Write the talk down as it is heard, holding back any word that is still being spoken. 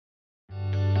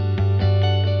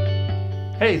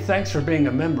Hey, thanks for being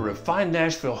a member of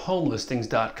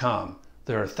FindNashvilleHomeListings.com.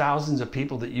 There are thousands of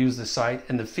people that use the site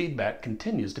and the feedback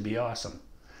continues to be awesome.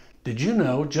 Did you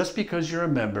know just because you're a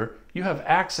member, you have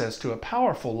access to a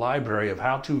powerful library of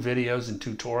how-to videos and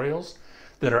tutorials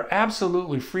that are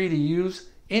absolutely free to use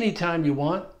anytime you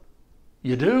want?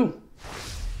 You do?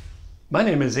 My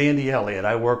name is Andy Elliott.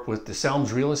 I work with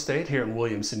DeSelms Real Estate here in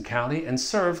Williamson County and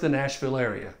serve the Nashville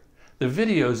area. The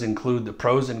videos include the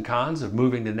pros and cons of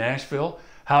moving to Nashville,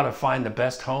 how to find the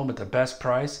best home at the best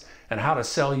price, and how to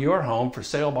sell your home for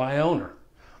sale by owner.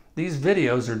 These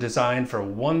videos are designed for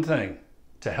one thing,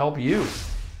 to help you.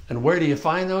 And where do you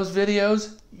find those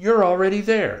videos? You're already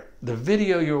there. The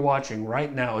video you're watching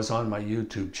right now is on my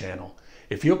YouTube channel.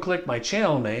 If you'll click my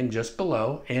channel name just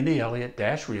below,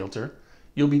 AndyElliottRealtor,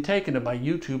 you'll be taken to my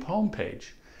YouTube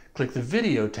homepage. Click the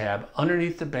video tab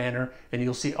underneath the banner and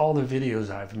you'll see all the videos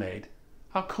I've made.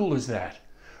 How cool is that?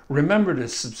 Remember to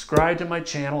subscribe to my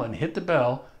channel and hit the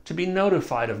bell to be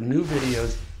notified of new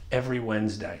videos every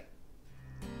Wednesday.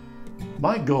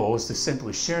 My goal is to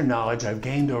simply share knowledge I've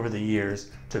gained over the years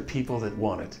to people that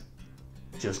want it.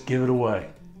 Just give it away.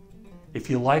 If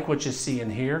you like what you see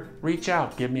and hear, reach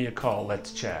out, give me a call,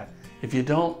 let's chat. If you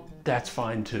don't, that's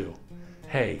fine too.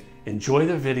 Hey, enjoy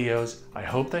the videos. I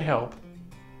hope they help.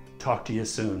 Talk to you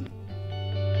soon.